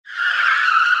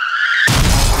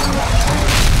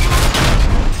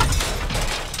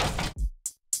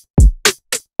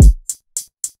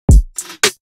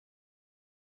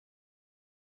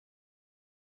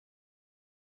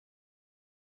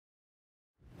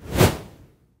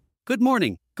Good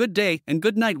morning, good day, and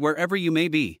good night wherever you may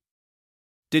be.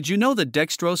 Did you know that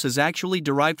dextrose is actually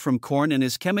derived from corn and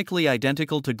is chemically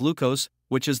identical to glucose,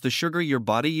 which is the sugar your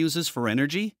body uses for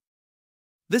energy?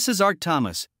 This is Art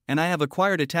Thomas, and I have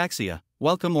acquired ataxia.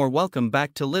 Welcome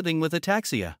back to Living with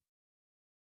Ataxia.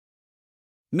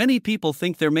 Many people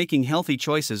think they're making healthy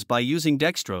choices by using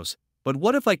dextrose, but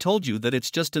what if I told you that it's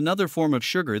just another form of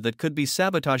sugar that could be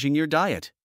sabotaging your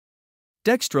diet?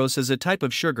 Dextrose is a type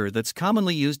of sugar that's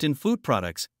commonly used in food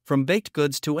products, from baked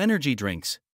goods to energy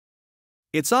drinks.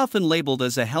 It's often labeled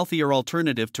as a healthier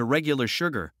alternative to regular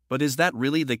sugar, but is that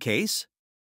really the case?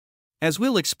 As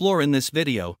we'll explore in this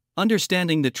video,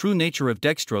 understanding the true nature of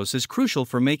dextrose is crucial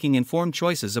for making informed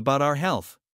choices about our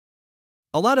health.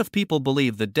 A lot of people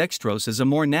believe that dextrose is a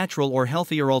more natural or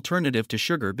healthier alternative to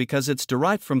sugar because it's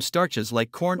derived from starches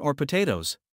like corn or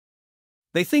potatoes.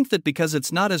 They think that because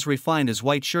it's not as refined as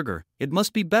white sugar, it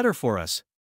must be better for us.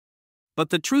 But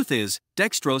the truth is,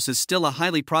 dextrose is still a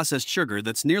highly processed sugar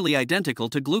that's nearly identical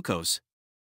to glucose.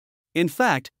 In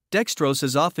fact, dextrose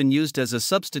is often used as a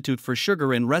substitute for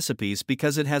sugar in recipes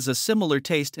because it has a similar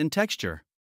taste and texture.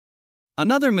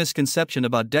 Another misconception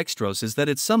about dextrose is that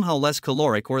it's somehow less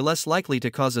caloric or less likely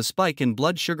to cause a spike in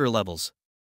blood sugar levels.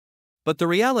 But the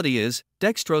reality is,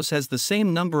 dextrose has the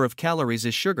same number of calories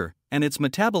as sugar, and it's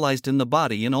metabolized in the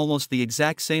body in almost the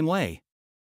exact same way.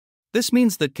 This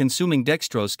means that consuming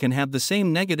dextrose can have the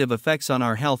same negative effects on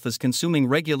our health as consuming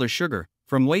regular sugar,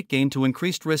 from weight gain to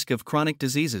increased risk of chronic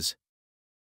diseases.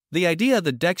 The idea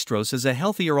that dextrose is a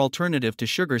healthier alternative to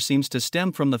sugar seems to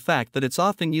stem from the fact that it's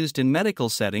often used in medical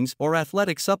settings or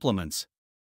athletic supplements.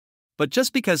 But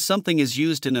just because something is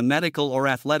used in a medical or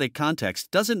athletic context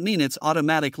doesn't mean it's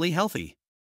automatically healthy.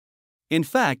 In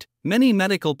fact, many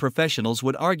medical professionals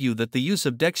would argue that the use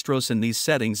of dextrose in these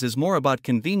settings is more about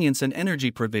convenience and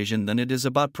energy provision than it is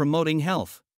about promoting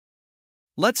health.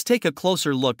 Let's take a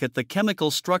closer look at the chemical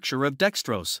structure of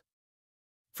dextrose.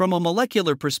 From a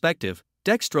molecular perspective,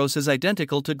 dextrose is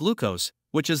identical to glucose,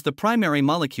 which is the primary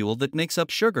molecule that makes up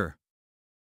sugar.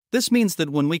 This means that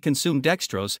when we consume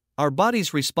dextrose, our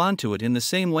bodies respond to it in the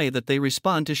same way that they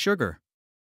respond to sugar.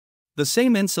 The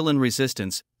same insulin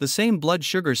resistance, the same blood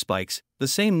sugar spikes, the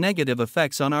same negative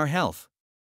effects on our health.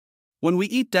 When we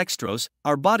eat dextrose,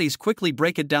 our bodies quickly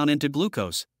break it down into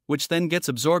glucose, which then gets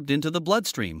absorbed into the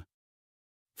bloodstream.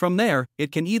 From there,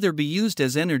 it can either be used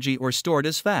as energy or stored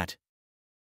as fat.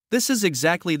 This is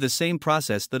exactly the same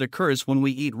process that occurs when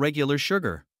we eat regular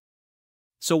sugar.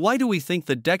 So why do we think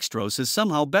that dextrose is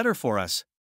somehow better for us?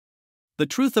 The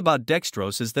truth about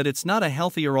dextrose is that it's not a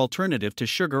healthier alternative to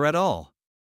sugar at all.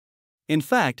 In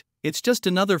fact, it's just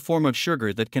another form of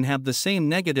sugar that can have the same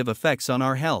negative effects on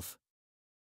our health.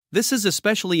 This is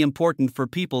especially important for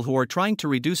people who are trying to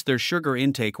reduce their sugar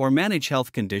intake or manage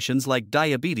health conditions like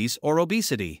diabetes or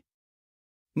obesity.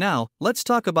 Now, let's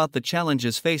talk about the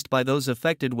challenges faced by those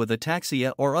affected with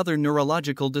ataxia or other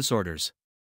neurological disorders.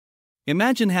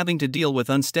 Imagine having to deal with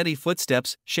unsteady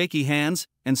footsteps, shaky hands,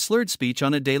 and slurred speech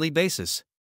on a daily basis.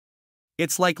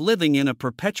 It's like living in a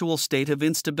perpetual state of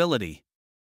instability.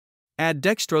 Add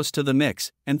dextrose to the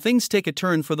mix, and things take a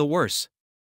turn for the worse.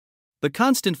 The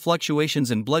constant fluctuations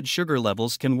in blood sugar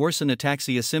levels can worsen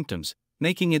ataxia symptoms,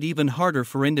 making it even harder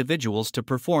for individuals to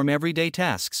perform everyday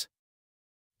tasks.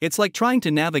 It's like trying to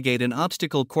navigate an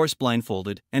obstacle course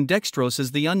blindfolded, and dextrose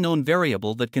is the unknown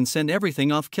variable that can send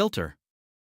everything off kilter.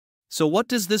 So what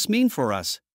does this mean for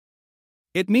us?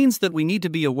 It means that we need to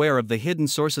be aware of the hidden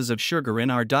sources of sugar in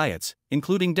our diets,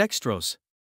 including dextrose.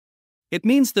 It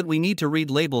means that we need to read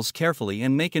labels carefully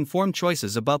and make informed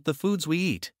choices about the foods we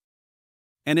eat.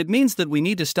 And it means that we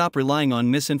need to stop relying on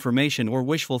misinformation or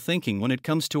wishful thinking when it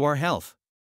comes to our health.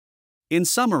 In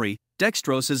summary,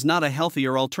 dextrose is not a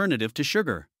healthier alternative to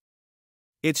sugar.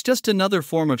 It's just another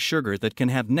form of sugar that can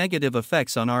have negative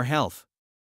effects on our health.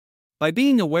 By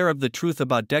being aware of the truth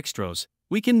about dextrose,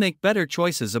 we can make better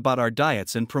choices about our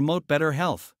diets and promote better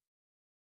health.